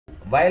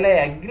while I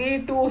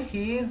agree to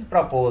his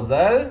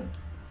proposal,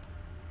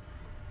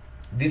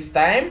 this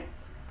time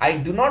I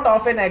do not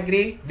often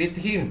agree with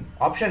him.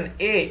 Option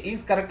A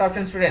is correct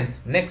option, students.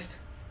 Next,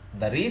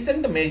 the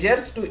recent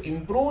measures to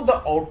improve the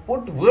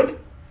output would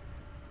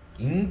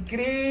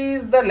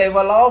increase the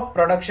level of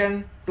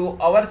production to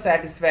our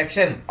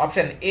satisfaction.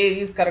 Option A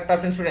is correct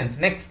option, students.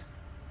 Next,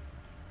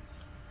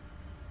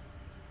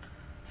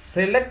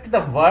 select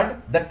the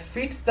word that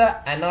fits the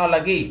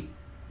analogy.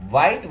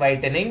 White,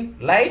 whitening,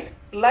 light,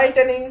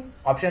 lightening.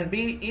 Option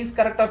B is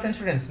correct option,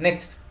 students.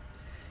 Next,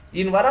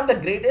 in one of the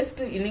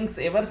greatest innings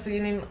ever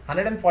seen in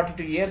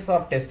 142 years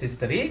of Test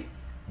history,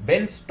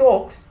 Ben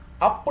Stokes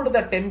upped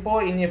the tempo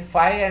in a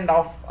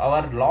 5.5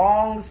 hour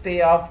long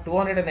stay of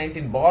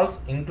 219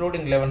 balls,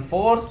 including 11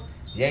 fours,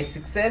 8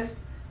 sixes,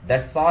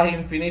 that saw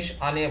him finish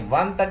on a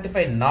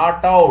 135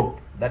 not out.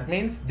 That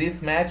means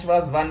this match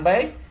was won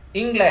by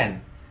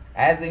England,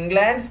 as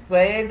England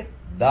squared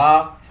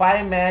the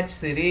 5-match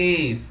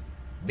series.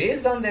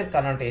 Based on their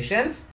connotations,